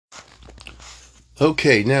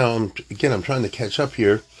Okay, now I'm trying to catch up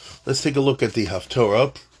here. Let's take a look at the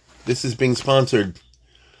Haftarah. This is being sponsored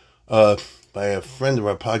uh, by a friend of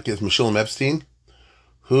our podcast, Michelle Epstein,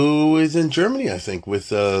 who is in Germany, I think,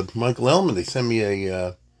 with Michael Ellman. They sent me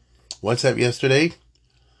a WhatsApp yesterday.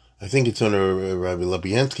 I think it's on a Rabbi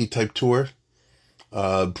Labiansky type tour.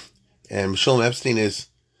 Uh, and Michelle Epstein is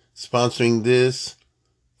sponsoring this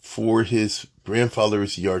for his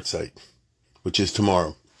grandfather's yahrzeit, which is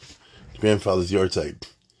tomorrow. His grandfather's yahrzeit.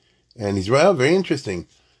 And he's very interesting.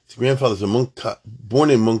 His grandfather's born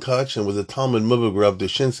in Munkach and was a Talmud Muvag of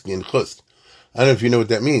Dushinsky in Chust. I don't know if you know what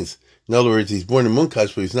that means. In other words, he's born in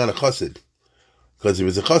Munkach, but he's not a chassid. Because if he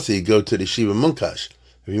was a chassid, he'd go to the Shiva Munkach.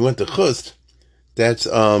 If he went to Chust, that's,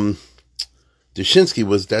 Dushinsky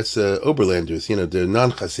that's Oberlanders, the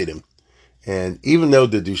non-chassidim. And even though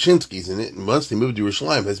the Dushinskys in it, once they moved to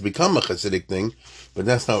Yerushalayim, has become a Hasidic thing, but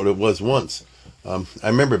that's not what it was once. I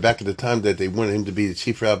remember back at the time that they wanted him to be the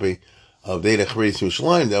chief rabbi of Dei Chareis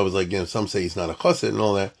Yerushalayim. That was like, some say he's not a Chassid and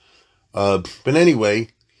all that. But anyway,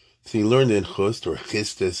 so he learned in Chust, or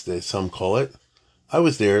Chist as some call it. I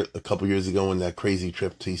was there a couple years ago on that crazy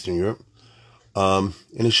trip to Eastern Europe,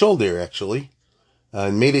 in a shul there actually,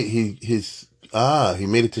 and made it. He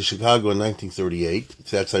made it to Chicago in 1938.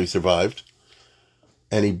 So that's how he survived.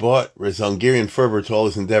 And he bought his Hungarian fervor to all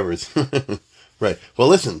his endeavors. Right. Well,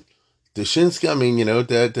 listen, Dushinsky,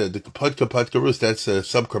 the Kaputka Rus, that's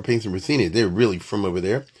Subcarpathians and Ruthenia. They're really from over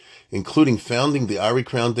there, including founding the Ari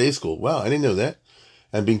Crown Day School. Wow, I didn't know that.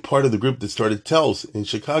 And being part of the group that started Tells in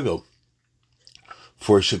Chicago.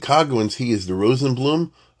 For Chicagoans, he is the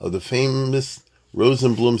Rosenblum of the famous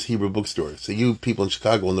Rosenblum's Hebrew bookstore. So you people in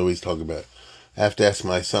Chicago will know what he's talking about. I have to ask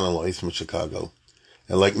my son-in-law. He's from Chicago.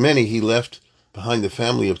 And like many, he left behind a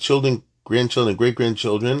family of children, grandchildren,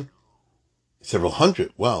 great-grandchildren, several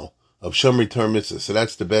hundred, wow, of Shomrei Torah Mitzvah. So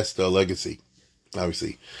that's the best legacy,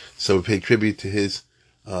 obviously. So we pay tribute to his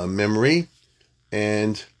memory.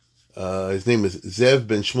 And his name is Zev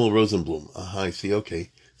Ben Shmuel Rosenblum. I see,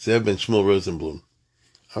 okay. Zev Ben Shmuel Rosenblum.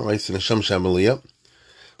 All right, so Nesham Shamaliyah.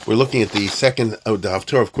 We're looking at the second, the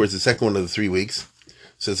Haftarah, of course, the second one of the 3 weeks.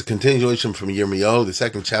 So it's a continuation from Yirmiyahu, the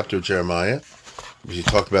second chapter of Jeremiah, which we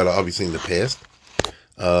talked about obviously in the past.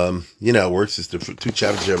 It works. It's the 2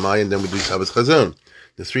 chapters of Jeremiah, and then we do Shabbos Chazon,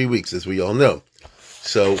 the 3 weeks, as we all know.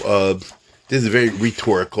 So this is very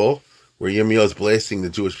rhetorical, where Yirmiyahu is blasting the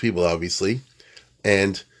Jewish people, obviously.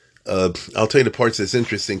 And I'll tell you the parts that's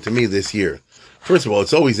interesting to me this year. First of all,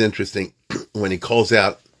 it's always interesting when he calls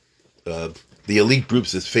out the elite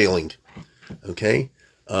groups as failing, okay?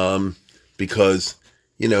 Because,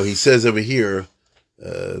 he says over here,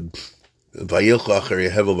 that,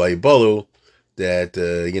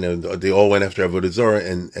 they all went after Avodah Zarah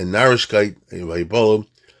and Narishkeit,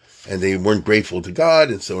 and they weren't grateful to God,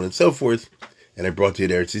 and so on and so forth. And I brought you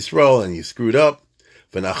to Eretz Yisrael, and you screwed up.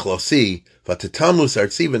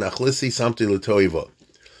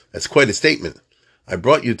 That's quite a statement. I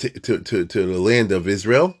brought you to the land of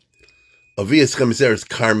Israel. Avias Chemizer is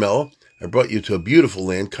Carmel. I brought you to a beautiful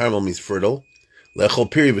land. Carmel means fertile. Lechol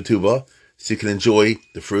Piri V'tuva, so you can enjoy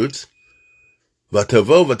the fruits.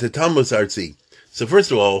 Vatavo Vatatamus Artzi. So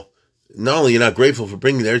first of all, not only you're not grateful for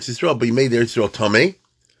bringing the Eretz Yisrael, but you made the Eretz Yisrael Tameh.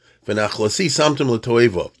 V'nachlasi Samtim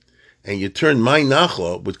L'toevo. And you turned my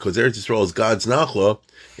Nachla, because Eretz Yisrael is God's Nachla,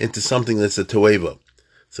 into something that's a Toeva.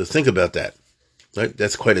 So think about that. Right?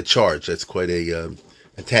 That's quite a charge. That's quite a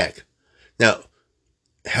attack. Now,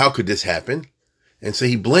 how could this happen? And so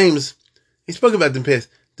he spoke about in the past,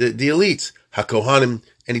 the elites, HaKohanim,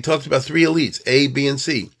 and he talked about 3 elites, A, B, and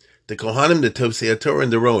C. The Kohanim, the Tovsei Torah,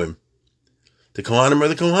 and the Roim. The Kohanim are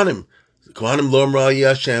the Kohanim. The Kohanim lo amra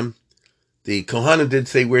Hashem. The Kohanim did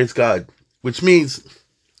say, where's God? Which means,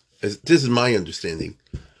 this is my understanding,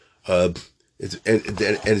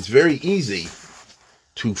 it's very easy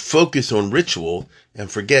to focus on ritual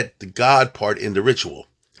and forget the God part in the ritual.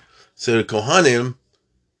 So the Kohanim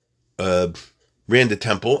ran the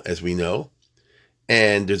temple, as we know,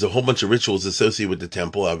 and there's a whole bunch of rituals associated with the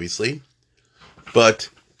temple, obviously. But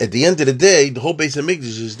at the end of the day, the whole Beis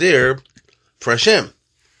Hamikdash is there for Hashem.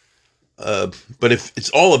 But if it's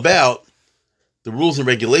all about the rules and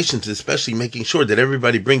regulations, especially making sure that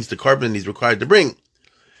everybody brings the carbon he's required to bring,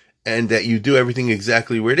 and that you do everything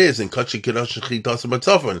exactly where it is, and Kachi Kedosh Shechitasim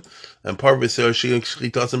Batzafon, and Parvis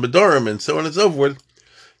Shechitasim Badorim, and so on and so forth,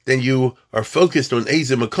 then you are focused on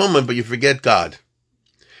Ezim Makomim, but you forget God.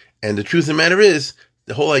 And the truth of the matter is,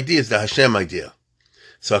 the whole idea is the Hashem idea.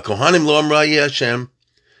 So Kohanim lo amra Hashem.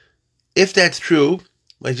 If that's true,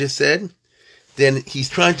 like I just said, then he's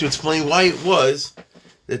trying to explain why it was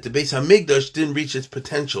that the Beis Hamikdash didn't reach its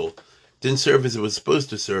potential, didn't serve as it was supposed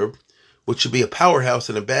to serve, which should be a powerhouse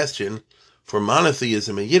and a bastion for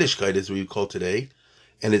monotheism and Yiddishkeit, as we call today,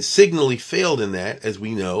 and it signally failed in that, as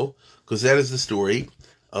we know, because that is the story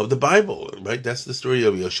of the Bible, right? That's the story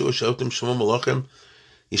of Yoshua, Shotim, Shlomo, Malachim,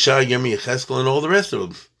 Yeshaya, Yirmiyah, Cheskel, and all the rest of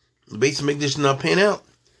them. The Beis Hamikdash did not pan out.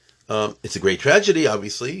 It's a great tragedy,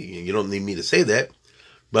 obviously. You don't need me to say that.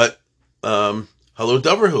 But, hello,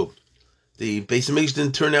 Davarhu. The Beis Hamikdash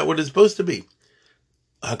didn't turn out what it's supposed to be.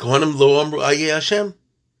 HaKohanim lo amru ayeh Hashem.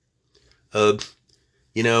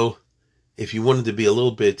 If you wanted to be a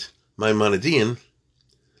little bit Maimonidean,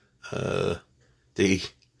 the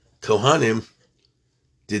kohanim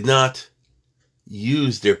did not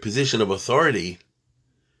use their position of authority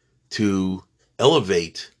to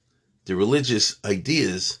elevate the religious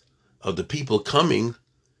ideas of the people coming,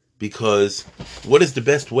 because what is the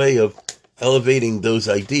best way of elevating those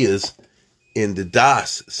ideas in the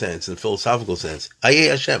das sense, in the philosophical sense? Ayeh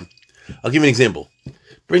Hashem. I'll give you an example.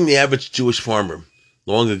 Bring the average Jewish farmer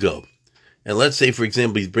long ago, and let's say, for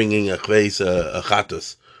example, he's bringing a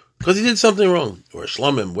chatos, because he did something wrong, or a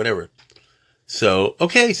shlomim, whatever. So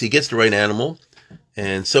he gets the right animal,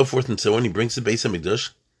 and so forth and so on. He brings the Beis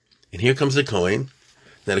Hamikdash, and here comes the Kohen.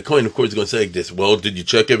 Now the Kohen, of course, is going to say like this: well, did you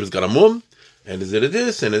check if it's got a mum? And is it a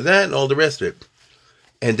this and a that and all the rest of it?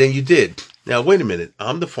 And then you did. Now wait a minute.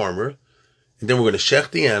 I'm the farmer, and then we're going to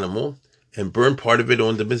shech the animal and burn part of it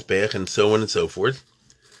on the mizbeach and so on and so forth.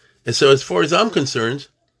 And so as far as I'm concerned,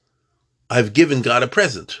 I've given God a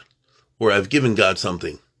present, or I've given God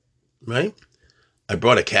something, right? I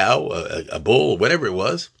brought a cow, a bull, whatever it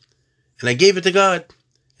was, and I gave it to God.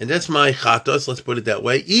 And that's my chatos, let's put it that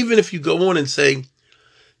way. Even if you go on and say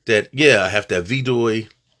that, I have to have vidui,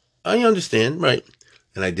 I understand, right?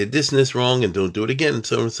 And I did this and this wrong, and don't do it again, and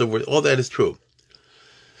so on and so forth. All that is true.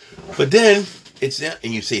 But then,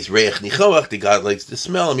 and you say it's reich nichoach, the God likes the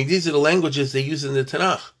smell. I mean, these are the languages they use in the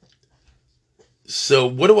Tanakh. So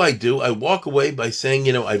what do? I walk away by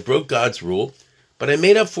saying, I broke God's rule, but I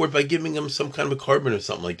made up for it by giving him some kind of a carbon or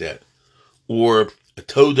something like that. Or a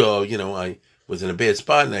todo, I was in a bad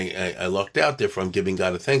spot and I lucked out, therefore I'm giving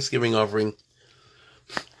God a Thanksgiving offering.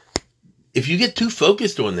 If you get too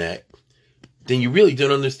focused on that, then you really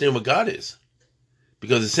don't understand what God is.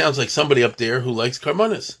 Because it sounds like somebody up there who likes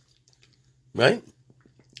karmanas. Right?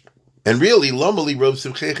 And really, Lomali Rov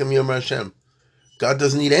Simchechem Yom Hashem. God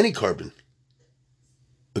doesn't need any carbon.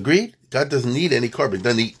 Agreed? God doesn't need any carbon.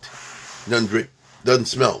 Doesn't eat. Doesn't drink. Doesn't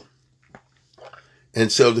smell. And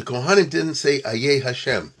so the Kohanim didn't say Ayeh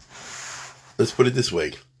Hashem. Let's put it this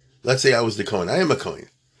way. Let's say I was the Kohen. I am a Kohen.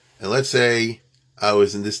 And let's say I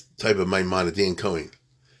was in this type of Maimonidean Kohen.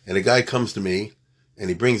 And a guy comes to me and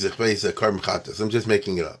he brings a carbon chatas. I'm just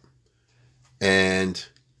making it up. And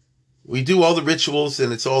we do all the rituals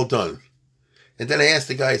and it's all done. And then I ask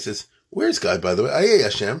the guy, he says, where's God, by the way? Ayeh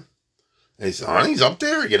Hashem. And he says, he's up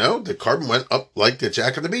there, the carbon went up like the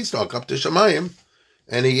Jack of the Beanstalk, up to Shemayim,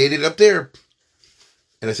 and he ate it up there.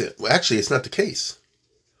 And I said, well, actually, it's not the case.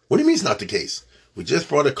 What do you mean it's not the case? We just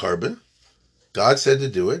brought a carbon. God said to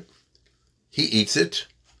do it. He eats it.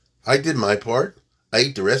 I did my part. I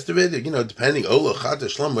eat the rest of it, depending, Ola, Chata,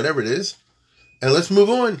 Shlom, whatever it is. And let's move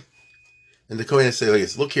on. And the Kohen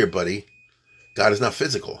says, look here, buddy. God is not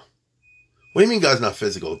physical. What do you mean God's not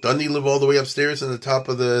physical? Doesn't he live all the way upstairs in the top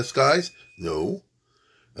of the skies? No.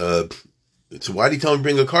 So why did he tell him to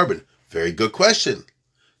bring a carbon? Very good question.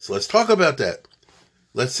 So let's talk about that.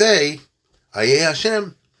 Let's say, Ayeh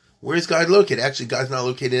Hashem, where's God located? Actually, God's not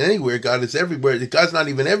located anywhere. God is everywhere. God's not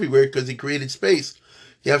even everywhere because he created space.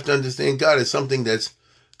 You have to understand God is something that's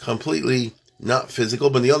completely not physical.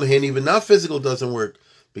 But on the other hand, even not physical doesn't work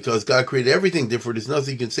because God created everything different. There's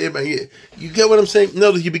nothing you can say about it. You get what I'm saying?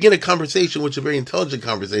 No, you begin a conversation, which is a very intelligent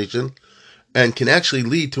conversation, and can actually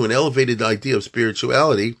lead to an elevated idea of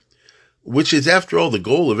spirituality, which is, after all, the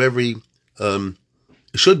goal of every,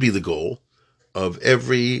 should be the goal of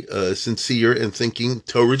every sincere and thinking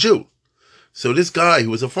Torah Jew. So this guy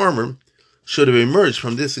who was a farmer should have emerged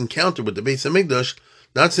from this encounter with the Beis Hamikdash,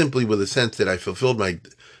 not simply with a sense that I fulfilled my,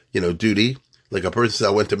 duty, like a person says,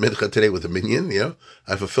 I went to Mincha today with a minion,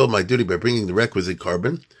 I fulfilled my duty by bringing the requisite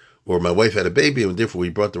carbon, or my wife had a baby, and therefore we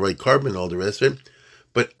brought the right carbon and all the rest of it.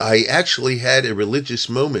 But I actually had a religious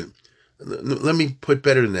moment. Let me put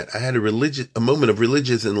better than that. I had a moment of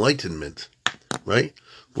religious enlightenment, right?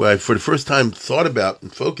 Where I, for the first time, thought about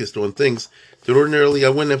and focused on things that ordinarily I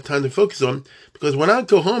wouldn't have time to focus on. Because when I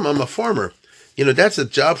go home, I'm a farmer. That's a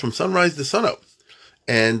job from sunrise to sunup.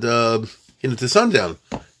 And, to sundown.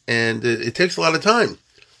 And it takes a lot of time.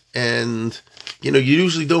 And, you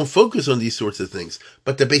usually don't focus on these sorts of things.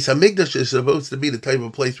 But the Beis Hamikdash is supposed to be the type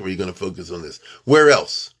of place where you're going to focus on this. Where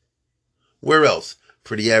else? Where else?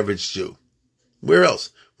 for the average Jew. Where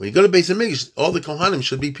else? When you go to Beis Hamikdash, all the kohanim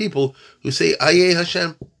should be people who say Ayeh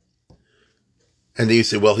Hashem. And then you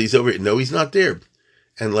say, well, he's over here. No, he's not there.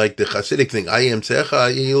 And like the Hasidic thing, Ayeh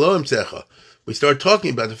Emtzecha, Ayeh Lo Emtzecha. We start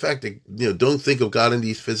talking about the fact that, don't think of God in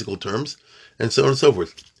these physical terms, and so on and so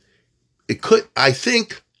forth. It could, I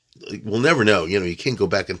think, we'll never know, you can't go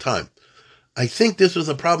back in time. I think this was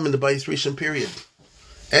a problem in the Bayis Rishon period.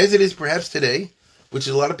 As it is perhaps today, which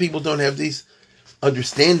a lot of people don't have these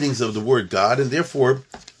understandings of the word God, and therefore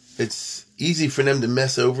it's easy for them to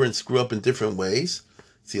mess over and screw up in different ways,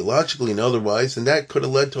 theologically and otherwise, and that could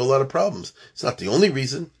have led to a lot of problems. It's not the only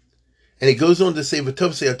reason. And he goes on to say,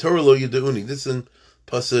 "V'tov se Torah lo yudauni." This is in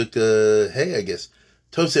pasuk hey, I guess.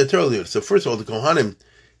 Tov se Torah lo. So first of all, the kohanim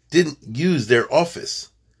didn't use their office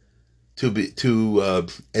to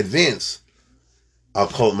advance. I'll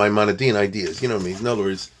call it Maimonidean ideas. You know what I mean? In other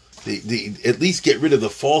words, the at least get rid of the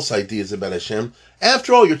false ideas about Hashem.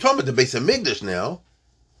 After all, you're talking about the Beis Hamikdash now.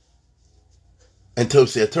 And Tov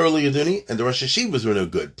se Torah lo yuduni, and the Rosh yeshivas were no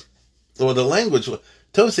good. Or the language,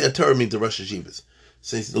 Tov se Torah means the Rosh yeshivas.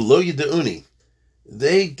 Says the lo yudauni,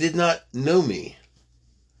 they did not know me.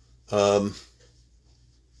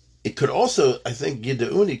 It could also, I think,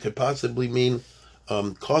 yudauni could possibly mean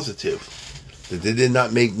causative, that they did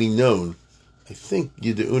not make me known. I think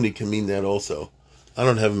yudauni can mean that also. I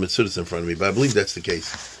don't have a Metzudas in front of me, but I believe that's the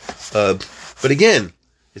case. But again,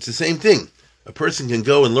 it's the same thing. A person can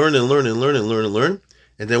go and learn and learn and learn and learn and learn,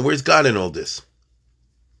 and then where's God in all this?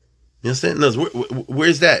 You understand? No,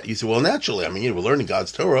 where's that? You say, well, naturally, we're learning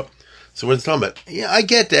God's Torah, so what it's talking about? Yeah, I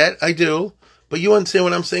get that, I do, but you understand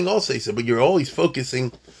what I'm saying also. He said, but you're always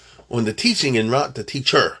focusing on the teaching and not the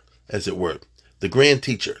teacher, as it were, the grand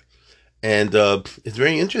teacher. And it's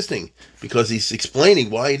very interesting, because he's explaining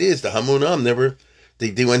why it is the Hamunam never,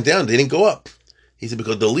 they went down, they didn't go up. He said,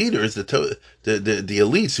 because the leaders, the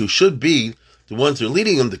elites who should be the ones who are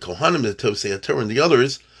leading them, the kohanim, the Tov se Torah, and the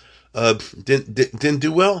others, didn't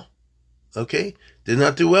do well. Okay? Did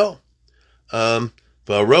not do well. But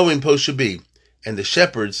a rowing post should be. And the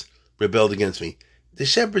shepherds rebelled against me. The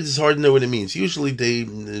shepherds is hard to know what it means. Usually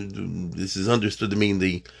this is understood to mean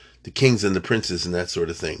the kings and the princes and that sort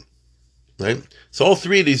of thing. Right? So all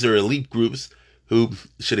three of these are elite groups who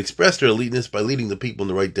should express their eliteness by leading the people in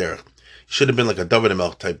the right derech. Should have been like a David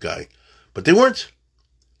Melch type guy. But they weren't.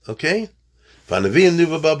 Okay? And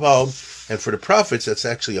for the prophets, that's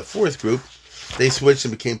actually a fourth group. They switched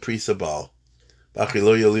and became priests of Baal. So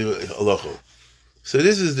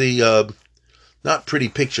this is the not pretty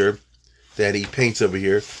picture that he paints over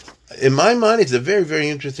here. In my mind, it's a very, very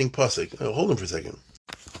interesting pasuk. Hold on for a second.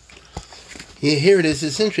 Yeah, here it is.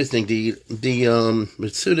 It's interesting. The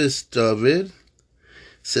Metzudas David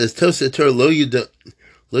says, Tosa Torah lo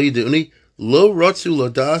yuduni lo ratzu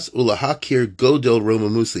ladas ulahakir godel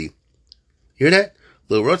romamusi. Hear that?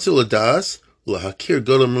 Lo ratzu ladas ulahakir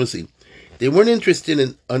godel romamusi. They weren't interested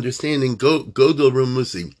in understanding godel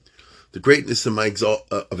romamusi, the greatness of my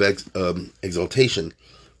exaltation,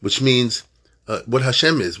 which means what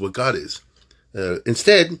Hashem is, what God is.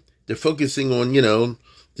 Instead, they're focusing on,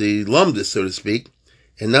 the lumdus, so to speak,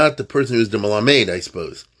 and not the person who's the malamed, I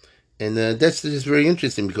suppose. And that's just very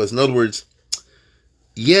interesting, because in other words,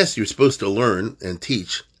 yes, you're supposed to learn and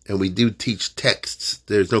teach, and we do teach texts.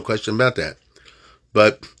 There's no question about that.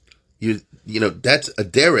 But that's a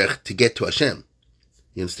derech to get to Hashem.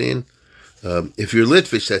 You understand? If you're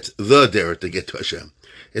Litvish, that's the derech to get to Hashem.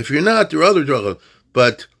 If you're not, there are other drachim.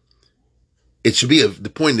 But it should be the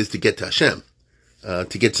point is to get to Hashem,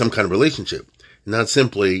 to get some kind of relationship, not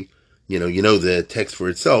simply the text for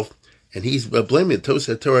itself. And he's blaming it.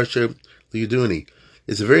 Tosa Torah liyuduni.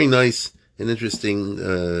 It's a very nice and interesting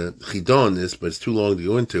chidon on this, but it's too long to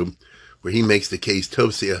go into, where he makes the case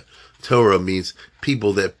Tosa Torah means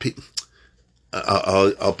people that.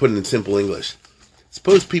 I'll put it in simple English.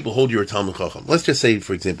 Suppose people hold you a Talmud Chacham. Let's just say,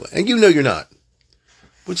 for example, and you're not,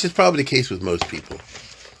 which is probably the case with most people.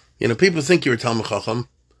 People think you're a Talmud Chacham,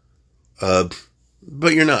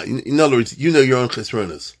 but you're not. In other words, your own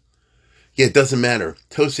chesronos. Yeah, it doesn't matter.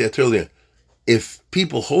 Tosi Atolia. If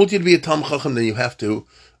people hold you to be a Talmud Chacham, then you have to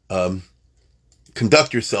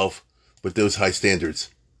conduct yourself with those high standards.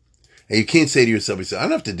 And you can't say to yourself, I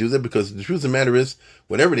don't have to do that, because the truth of the matter is,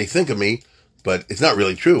 whatever they think of me, but it's not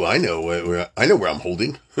really true. I know where I'm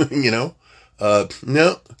holding. No,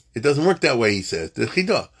 it doesn't work that way. He says the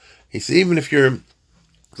chidah. He says even if you're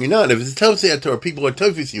not, if it's Tov Torah, people are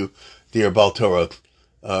Tov you, dear Baal Torah.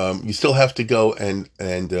 You still have to go and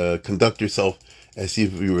conduct yourself as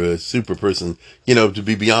if you were a super person. To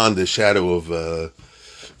be beyond the shadow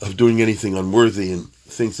of doing anything unworthy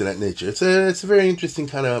things of that nature. It's a very interesting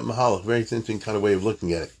kind of mahalach, very interesting kind of way of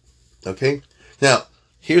looking at it. Okay? Now,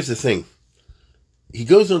 here's the thing. He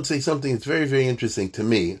goes on to say something that's very, very interesting to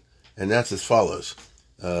me, and that's as follows.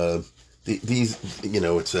 These,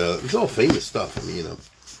 it's all famous stuff. I mean,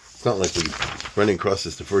 it's not like we're running across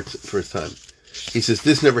this the first time. He says,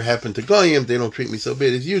 this never happened to Goyim, they don't treat me so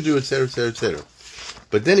bad as you do, etc., etc., etc.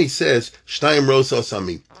 But then he says, Shtayim Ros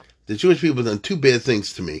Asami. The Jewish people have done two bad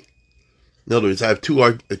things to me. In other words, I have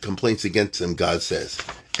two complaints against them, God says.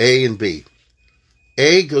 A and B.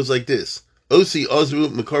 A goes like this. Osi Ozru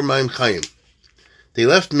Makor Mayim Chayim. They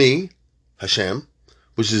left me, Hashem,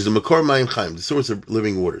 which is the Makor Mayim Chayim, the source of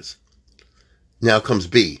living waters. Now comes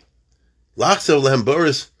B. Lachsev Lehem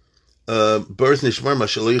Boris Nishmar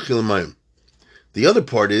Mashalo Yichil Mayim. The other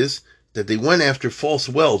part is that they went after false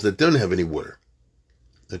wells that don't have any water.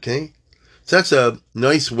 Okay? So that's a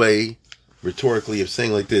nice way, rhetorically, of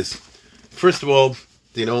saying like this. First of all,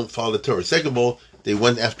 they don't follow the Torah. Second of all, they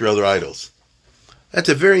went after other idols. That's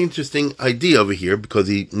a very interesting idea over here, because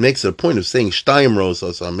he makes a point of saying Shtayim Ros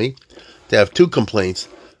Asami, to have two complaints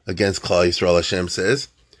against Klal Yisrael, Hashem says.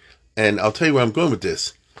 And I'll tell you where I'm going with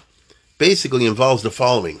this. Basically involves the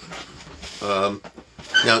following.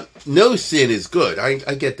 Now, no sin is good.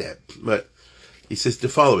 I get that. But he says the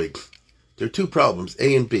following. There are two problems,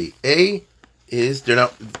 A and B. A is they're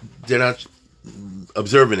not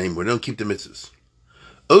observant anymore. They don't keep the mitzvahs.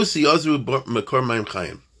 Osi Ozru Makor Mayim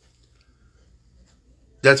Chayim.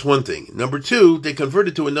 That's one thing. Number two, they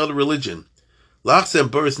converted to another religion. Lachsem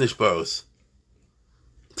Boris Nishbaros.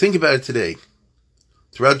 Think about it today.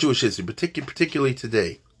 Throughout Jewish history, particularly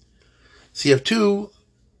today. So you have two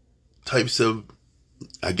types of,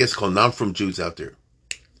 I guess, called non-from Jews out there.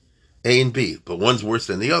 A and B, but one's worse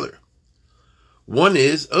than the other. One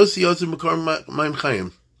is Osi Ozru Makor Mayim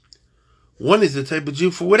Chayim. One is the type of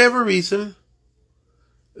Jew, for whatever reason,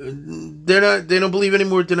 they don't believe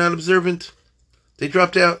anymore, they're not observant. They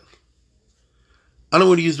dropped out. I don't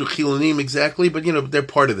want to use the chilonim exactly, but they're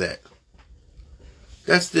part of that.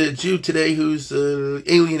 That's the Jew today who's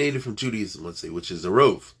alienated from Judaism, let's say, which is a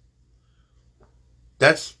rove.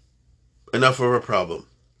 That's enough of a problem.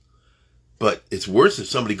 But it's worse if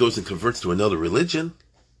somebody goes and converts to another religion.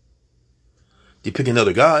 You pick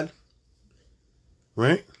another god,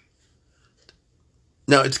 right?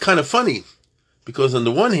 Now, it's kind of funny, because on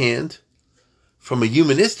the one hand, from a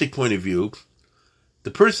humanistic point of view, the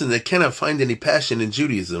person that cannot find any passion in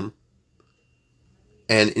Judaism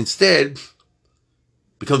and instead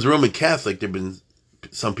becomes a Roman Catholic, there have been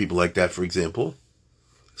some people like that, for example.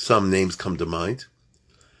 Some names come to mind.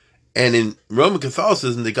 And in Roman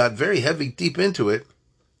Catholicism, they got very heavy, deep into it.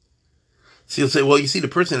 So you'll say, well, you see, the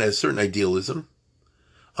person has certain idealism.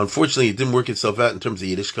 Unfortunately, it didn't work itself out in terms of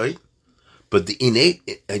Yiddishkeit. But the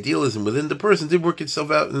innate idealism within the person did work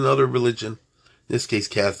itself out in another religion. In this case,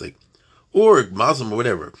 Catholic. Or Muslim or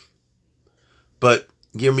whatever. But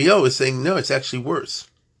Yirmiyahu is saying, no, it's actually worse.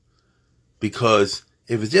 Because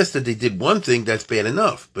if it's just that they did one thing, that's bad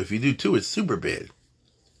enough. But if you do two, it's super bad.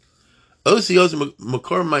 Osi Ozru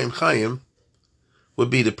Makor Mayim Chayim would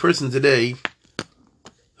be the person today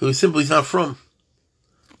who simply is not from.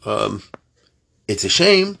 It's a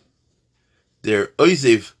shame. They're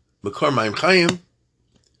Oziv Makor Mayim Chayim.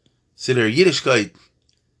 So their Yiddishkeit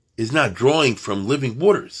is not drawing from living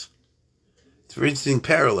waters. It's a very interesting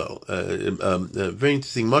parallel, a very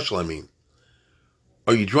interesting mashal, I mean.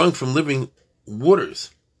 Are you drawing from living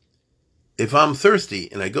waters? If I'm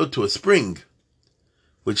thirsty and I go to a spring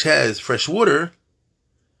which has fresh water,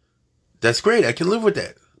 that's great. I can live with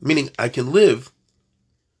that. Meaning I can live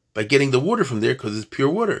by getting the water from there because it's pure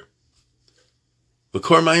water.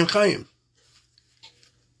 Makor Mayim Chayim.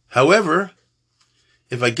 However,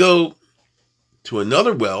 if I go to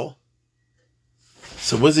another well,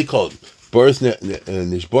 so what's it called? Boris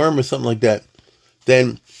Nishbarim or something like that,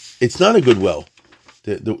 then it's not a good well.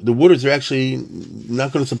 The waters are actually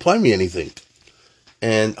not going to supply me anything.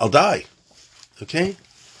 And I'll die. Okay?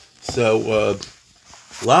 So,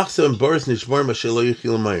 Lachsa and Boris Nishbarim Mashelo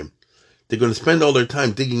Yichil Mayim. They're going to spend all their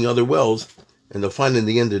time digging other wells, and they'll find in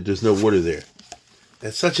the end that there's no water there.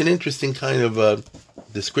 That's such an interesting kind of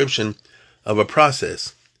description of a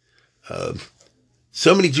process.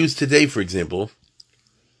 So many Jews today, for example,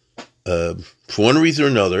 for one reason or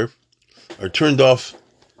another, are turned off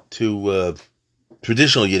to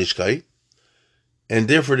traditional Yiddishkeit, and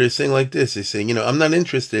therefore they're saying like this. They're saying, I'm not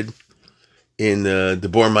interested in the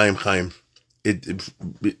Bor Mayim Chaim.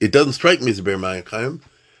 It doesn't strike me as a Bor Mayim Chaim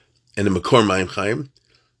and a Makor Mayim Chaim,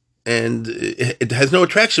 and it has no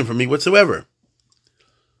attraction for me whatsoever.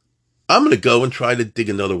 I'm going to go and try to dig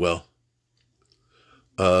another well.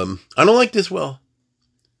 I don't like this well.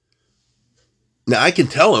 Now, I can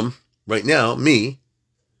tell him right now, me,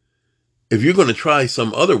 if you're going to try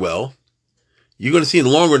some other well, you're going to see in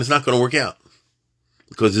the long run it's not going to work out.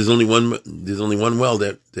 Because there's only one well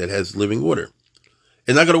that has living water.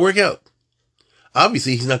 It's not going to work out.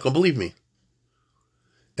 Obviously, he's not going to believe me.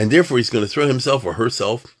 And therefore, he's going to throw himself or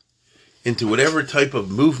herself into whatever type of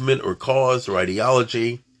movement or cause or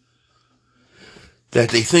ideology that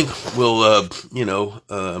they think will,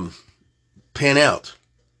 pan out.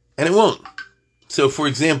 And it won't. So, for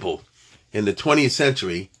example, in the 20th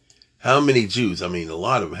century, how many Jews, a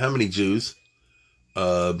lot of them, how many Jews,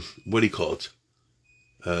 went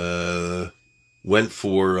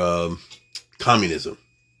for communism?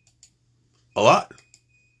 A lot.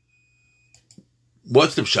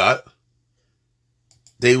 What's the shot?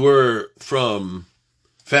 They were from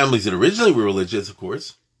families that originally were religious, of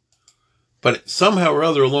course, but somehow or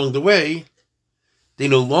other along the way, they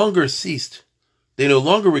no longer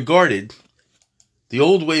regarded the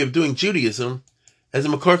old way of doing Judaism as a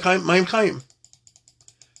Makar Mayim Chaim.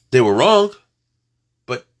 They were wrong,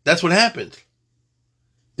 but that's what happened.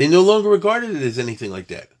 They no longer regarded it as anything like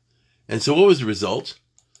that. And so what was the result?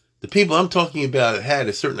 The people I'm talking about had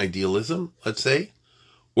a certain idealism, let's say,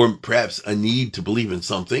 or perhaps a need to believe in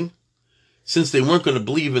something. Since they weren't going to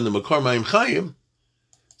believe in the Makar Mayim Chaim,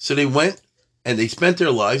 so they went and they spent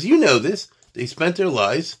their lives, you know this, they spent their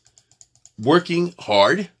lives working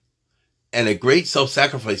hard and a great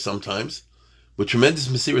self-sacrifice sometimes, with tremendous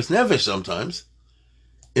Mesiras Nefesh sometimes,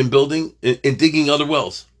 in digging other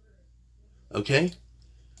wells. Okay?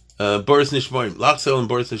 Boris Nishmarim, Lachsel and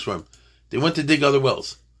Boris Nishmarim. They went to dig other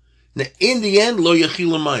wells. Now, in the end, Lo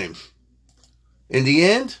Yachil Mayim. In the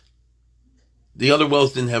end, the other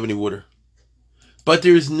wells didn't have any water. But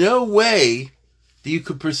there's no way that you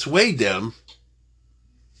could persuade them,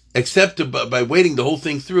 except by waiting the whole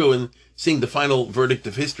thing through and seeing the final verdict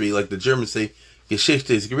of history, like the Germans say,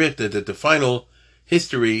 Geschichte ist Gericht, that the final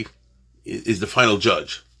history is the final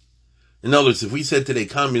judge. In other words, if we said today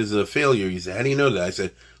communism is a failure, you say, how do you know that? I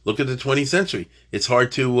said, look at the 20th century. It's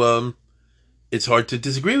hard to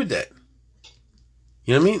disagree with that.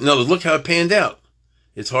 You know what I mean? In other words, look how it panned out.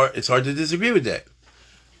 It's hard to disagree with that.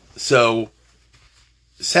 So,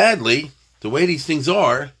 sadly, the way these things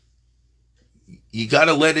are, you got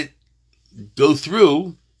to let it go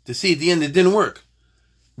through to see at the end it didn't work.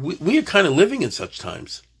 We are kind of living in such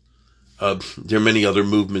times. There are many other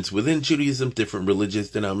movements within Judaism, different religious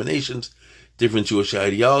denominations, different Jewish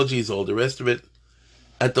ideologies, all the rest of it.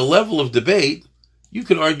 At the level of debate, you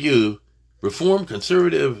could argue Reform,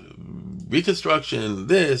 conservative, Reconstruction,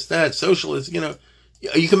 this, that, socialist,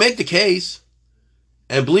 you can make the case.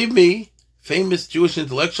 And believe me, famous Jewish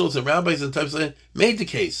intellectuals and rabbis and types of that made the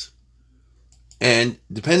case. And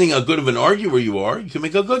depending how good of an arguer you are, you can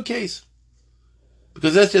make a good case.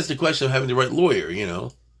 Because that's just a question of having the right lawyer,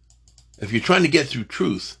 If you're trying to get the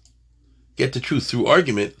truth through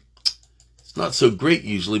argument, it's not so great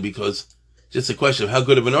usually, because it's just a question of how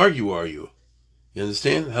good of an arguer are you. You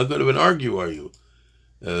understand? How good of an arguer are you?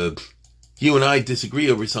 You and I disagree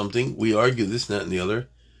over something. We argue this, that, and the other.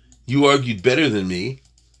 You argued better than me.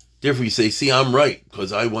 Therefore, you say, see, I'm right,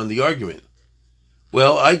 because I won the argument.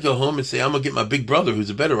 Well, I go home and say, I'm going to get my big brother, who's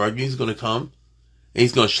a better arguer. He's going to come, and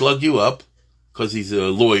he's going to slug you up, because he's a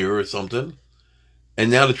lawyer or something. And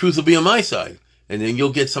now the truth will be on my side. And then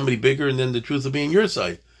you'll get somebody bigger, and then the truth will be on your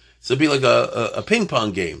side. So it'll be like a ping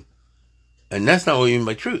pong game. And that's not what I mean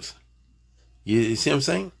by truth. You see what I'm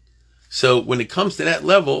saying? So when it comes to that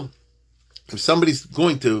level, if somebody's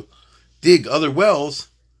going to dig other wells,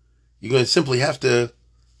 you're going to simply have to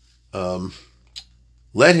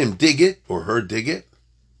let him dig it, or her dig it,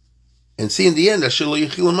 and see in the end, Asher lo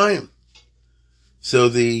yachil mayim. So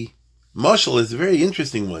the mashal is a very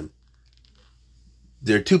interesting one.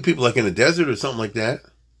 There are two people like in a desert or something like that,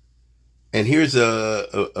 and here's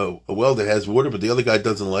a well that has water, but the other guy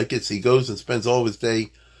doesn't like it, so he goes and spends all of his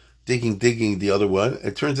day digging the other one.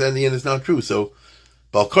 It turns out in the end it's not true. So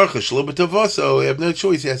so I have no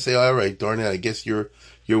choice. He has to say, all right, darn it, I guess your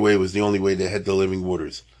way was the only way to head the living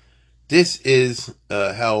waters. This is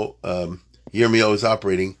how Yirmiyahu is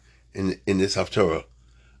operating in this Haftarah.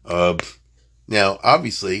 Now,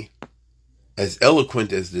 obviously, as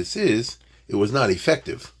eloquent as this is, it was not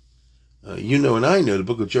effective. And I know the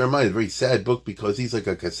book of Jeremiah is a very sad book, because he's like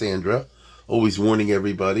a Cassandra, always warning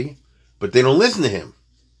everybody, but they don't listen to him.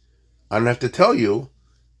 I don't have to tell you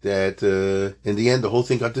that in the end the whole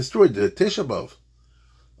thing got destroyed, the Tisha B'Av.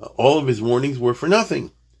 All of his warnings were for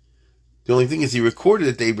nothing. The only thing is they recorded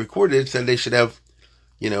it, said they should have,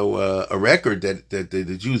 a record that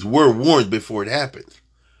the Jews were warned before it happened.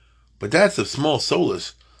 But that's of small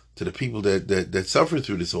solace to the people that suffer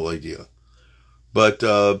through this whole idea. But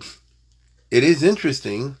it is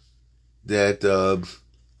interesting that,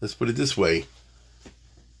 let's put it this way,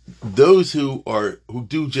 those who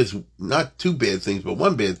do just not two bad things, but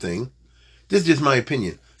one bad thing, this is just my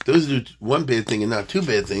opinion. Those who do one bad thing and not two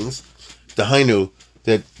bad things, the Hainu,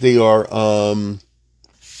 that they are,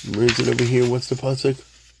 where is it over here? What's the pasuk?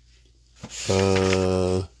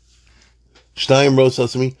 Shnayim Rosh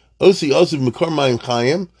Hasemi, Osi Osiv Mekor Mayim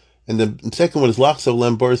Chayim, and the second one is Lachsav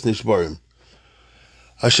Lem Boris Nishbarim.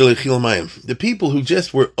 The people who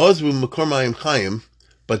just were Ozvu Mekor Mayim Chayim,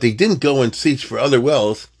 but they didn't go and search for other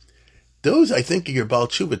wells, those I think are your Baal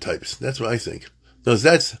Tshuva types. That's what I think. Because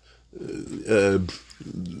that's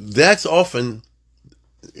often,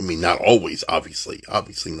 I mean, not always, obviously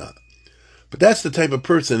not. But that's the type of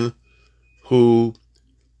person who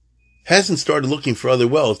hasn't started looking for other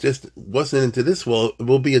wells, just wasn't into this well,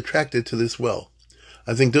 will be attracted to this well.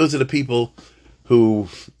 I think those are the people who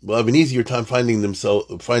will have an easier time finding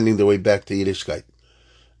their way back to Yiddishkeit.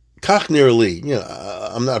 Kach nearly,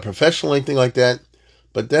 I'm not a professional or anything like that,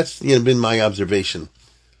 but that's been my observation.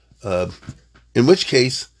 In which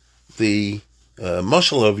case, the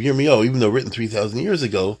mashal of Yirmiyahu, even though written 3,000 years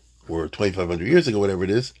ago or 2,500 years ago, whatever it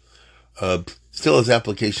is, still has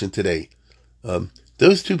application today.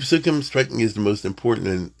 Those two psukim strike me as the most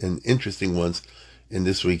important and interesting ones in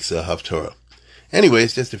this week's Haftarah.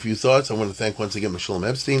 Anyways, just a few thoughts. I want to thank once again Meshulam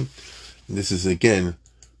Epstein. This is again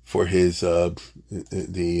for his the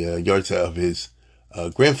yahrzeit of his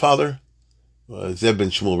grandfather, Zeb ben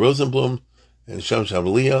Shmuel Rosenblum, and Sham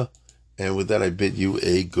Shavaliah. And with that, I bid you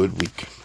a good week.